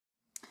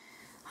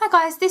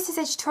guys, this is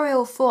a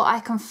tutorial for I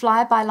Can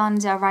Fly by Lana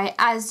Del Rey.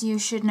 As you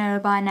should know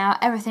by now,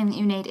 everything that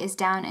you need is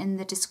down in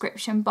the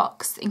description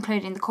box,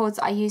 including the chords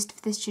that I used for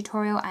this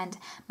tutorial and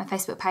my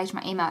Facebook page,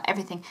 my email,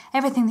 everything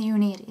that you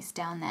need is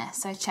down there,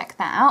 so check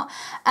that out.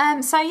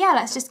 So yeah,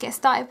 let's just get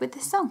started with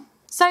this song.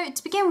 So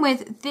to begin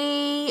with,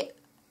 the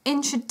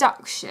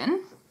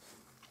introduction.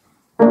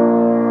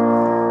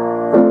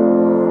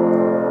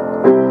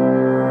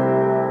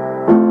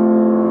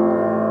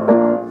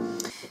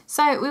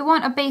 So we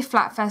want a B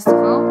flat first of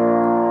all,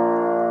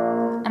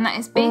 and that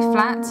is B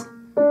flat,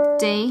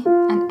 D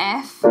and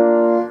F,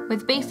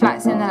 with B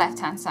flats in the left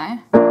hand side.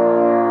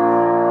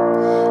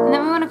 And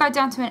then we want to go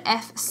down to an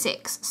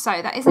F6, so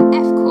that is an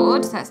F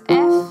chord, so that's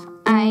F,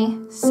 A,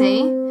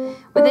 C,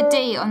 with a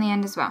D on the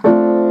end as well.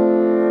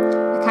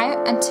 Okay,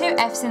 and two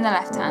Fs in the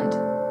left hand.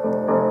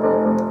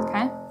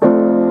 Okay.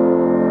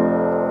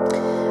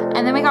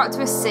 And then we go up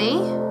to a C,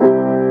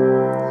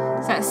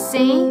 so that's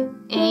C,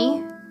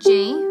 E,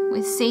 G,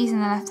 with C's in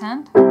the left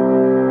hand.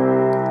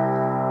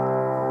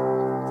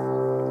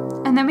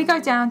 And then we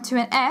go down to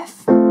an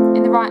F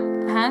in the right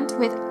hand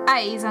with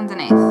A's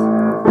underneath.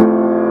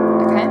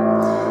 Okay,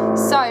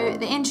 so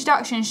the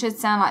introduction should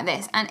sound like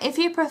this, and if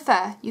you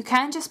prefer, you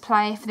can just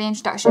play for the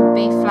introduction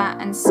B flat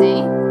and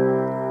C,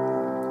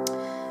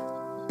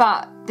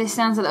 but this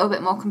sounds a little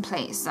bit more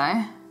complete,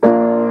 so.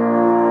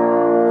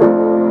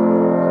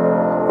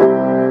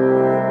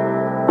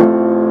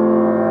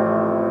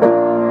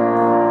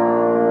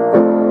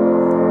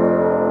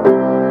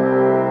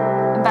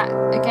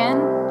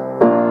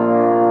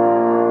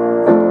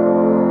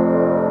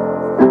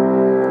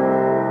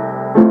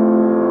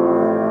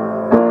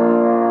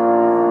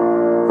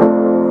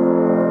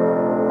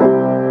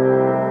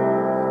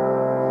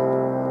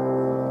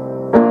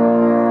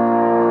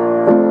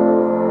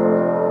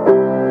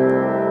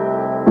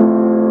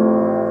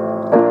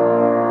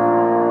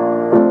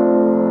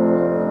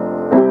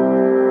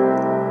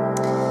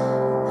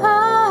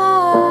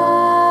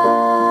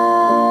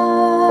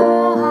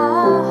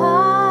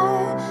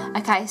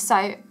 Okay,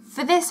 so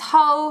for this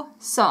whole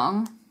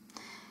song,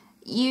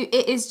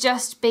 it is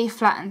just B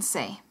flat and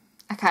C.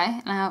 Okay,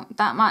 now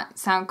that might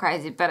sound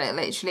crazy, but it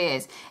literally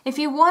is. If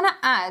you want to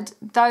add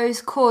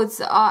those chords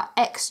that are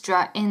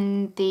extra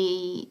in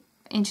the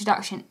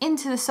introduction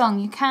into the song,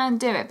 you can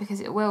do it because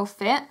it will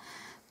fit.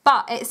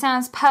 But it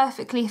sounds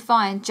perfectly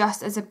fine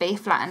just as a B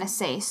flat and a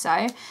C.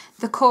 So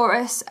the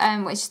chorus,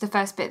 which is the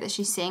first bit that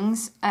she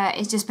sings,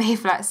 is just B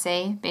flat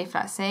C,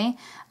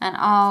 and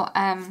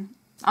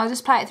I'll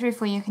just play it through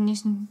for you. You can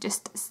just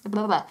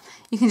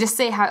you can just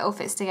see how it all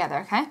fits together.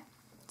 Okay,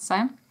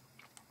 so.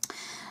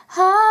 I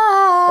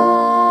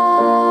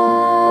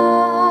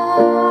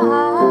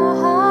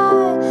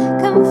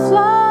can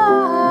fly.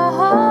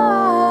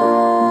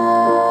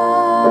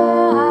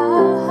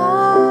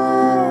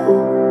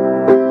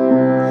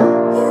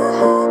 You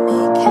had me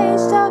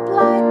caged up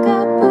like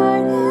a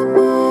bird in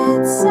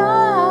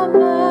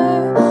midsummer.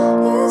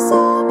 You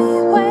saw me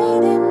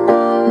waiting, I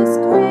was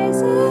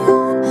crazy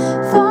on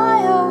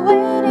fire,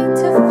 waiting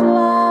to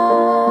fly.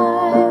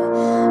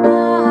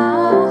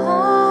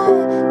 I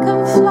can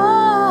fly.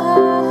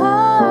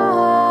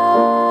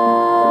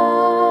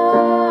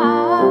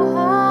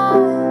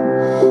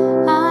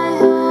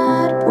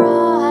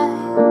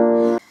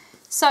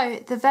 So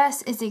the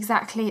verse is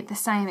exactly the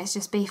same, it's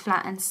just B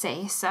flat and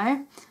C.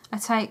 So I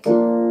take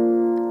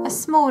a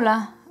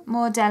smaller,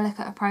 more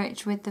delicate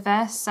approach with the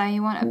verse. So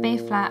you want a B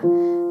flat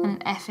and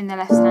an F in the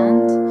left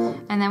hand,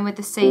 and then with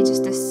the C,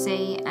 just a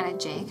C and a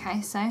G.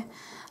 Okay, so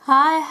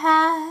I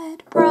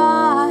had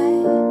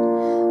bright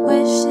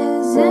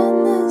wishes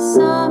in the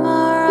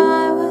summer,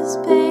 I was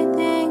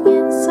bathing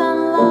in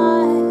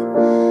sunlight,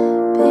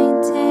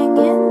 painting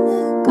in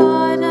the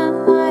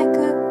garden like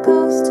a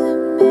ghost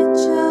amid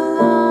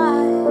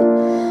July,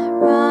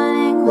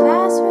 running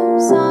fast from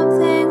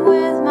something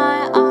with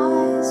my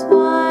eyes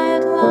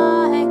wide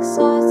like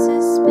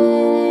saucers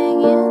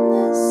spinning in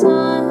the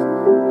sun.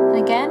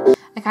 And again,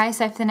 okay,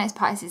 so for the next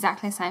part it's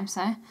exactly the same,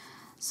 so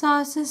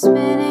saucers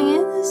spinning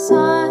in the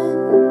sun.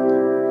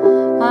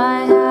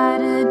 I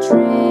had a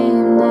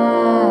dream that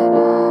I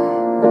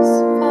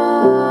was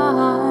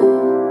fine.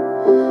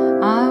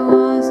 I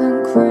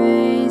wasn't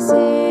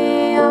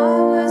crazy, I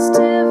was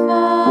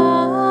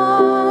divine.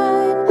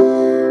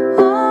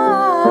 I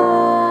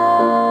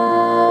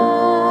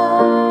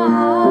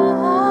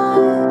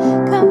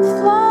can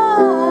fly.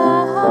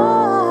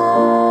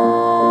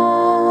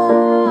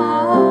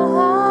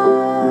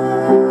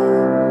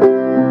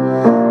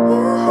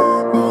 You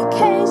had me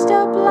caged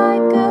up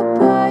like a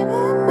bird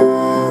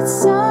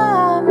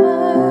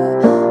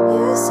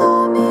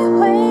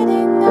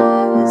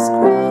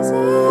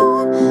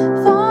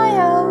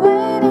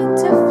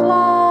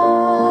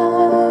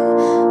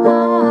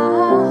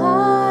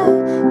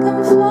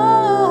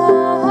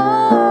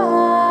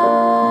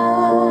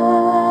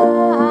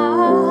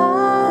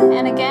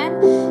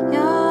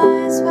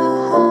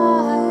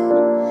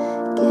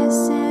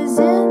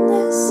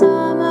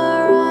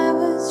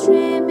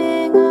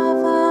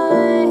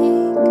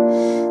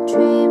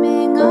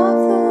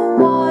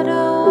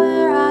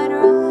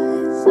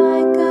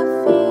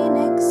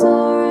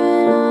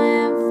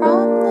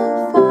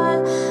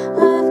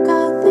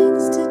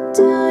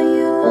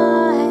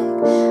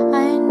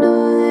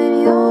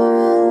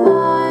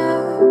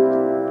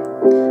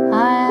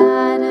I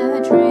had a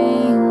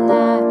dream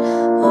that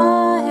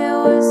I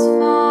was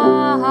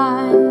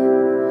fine.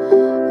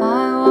 I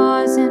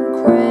wasn't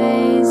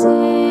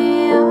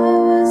crazy, I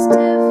was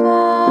divine.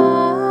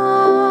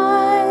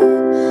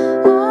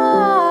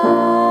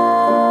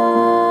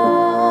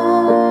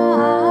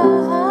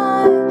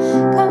 I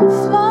can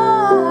fly.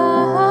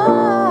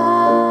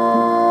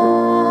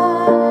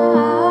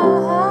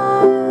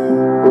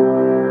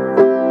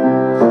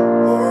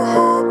 You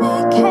had me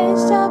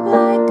caged up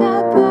like a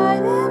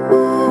bird in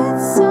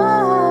midsummer.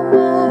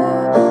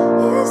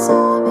 You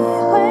saw me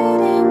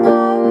waiting, I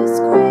was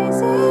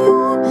crazy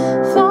on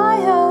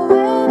fire,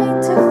 waiting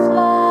to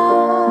fly.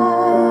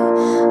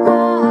 I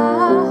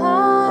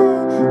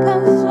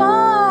can fly.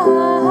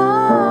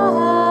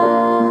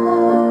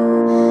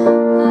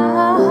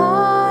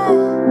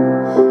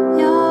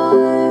 Your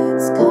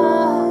words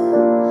cut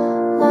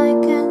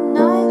like a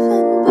knife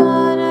and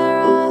butter.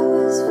 I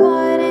was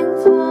fighting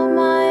for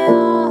my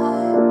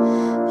eye,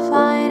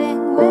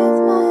 fighting with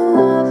my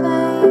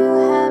lover. You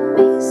had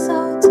me so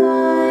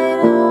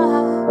tied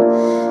up,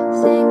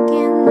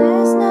 thinking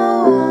there's no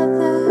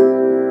other.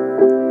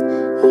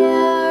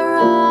 Yeah,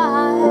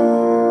 right.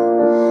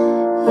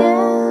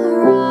 Yeah,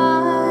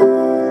 right.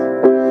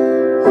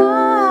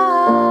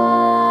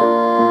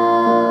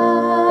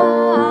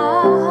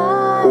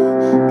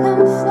 I can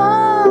fly.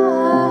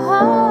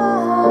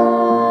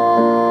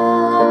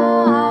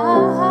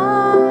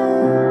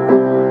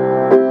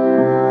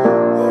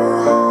 You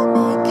had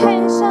me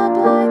caged up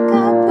like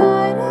a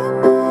bird in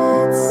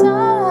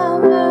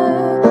midsummer.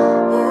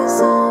 You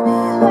saw me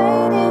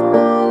waiting,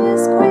 I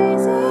was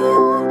crazy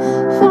on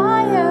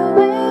fire,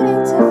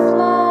 waiting to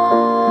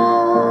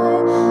fly.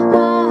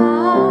 I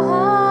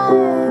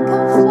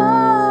can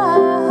fly.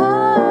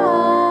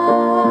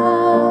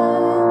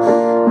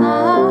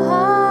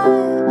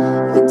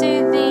 You can do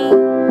the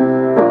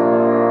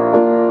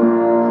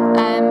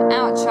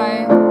outro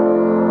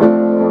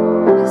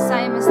the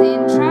same as the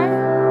intro.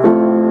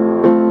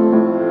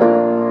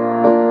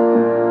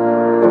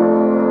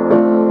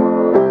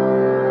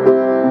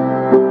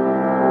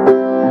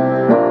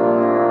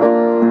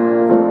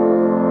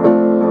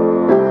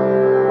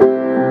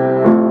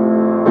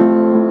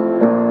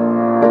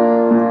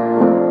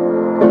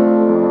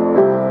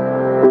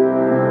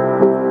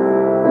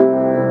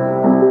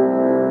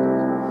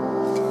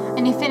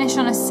 And you finish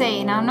on a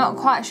C. Now I'm not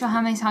quite sure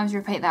how many times you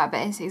repeat that,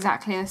 but it's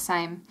exactly the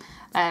same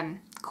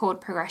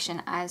chord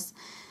progression as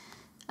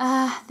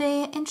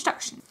the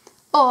introduction.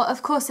 Or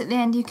of course at the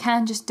end you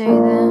can just do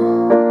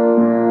the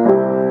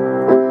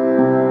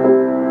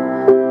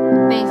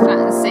B flat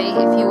and C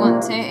if you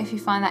want to, if you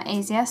find that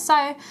easier. So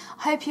I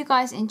hope you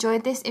guys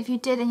enjoyed this. If you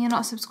did and you're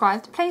not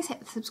subscribed, please hit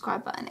the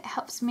subscribe button. It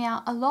helps me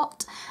out a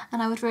lot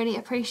and I would really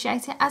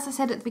appreciate it. As I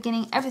said at the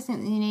beginning, everything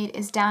that you need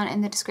is down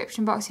in the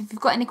description box. If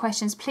you've got any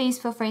questions, please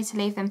feel free to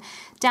leave them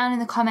down in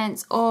the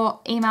comments or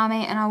email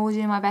me and I will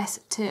do my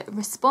best to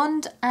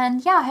respond.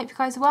 And yeah, I hope you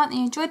guys are well and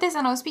you enjoyed this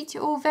and I'll speak to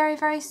you all very,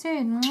 very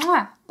soon.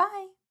 Mwah! Bye!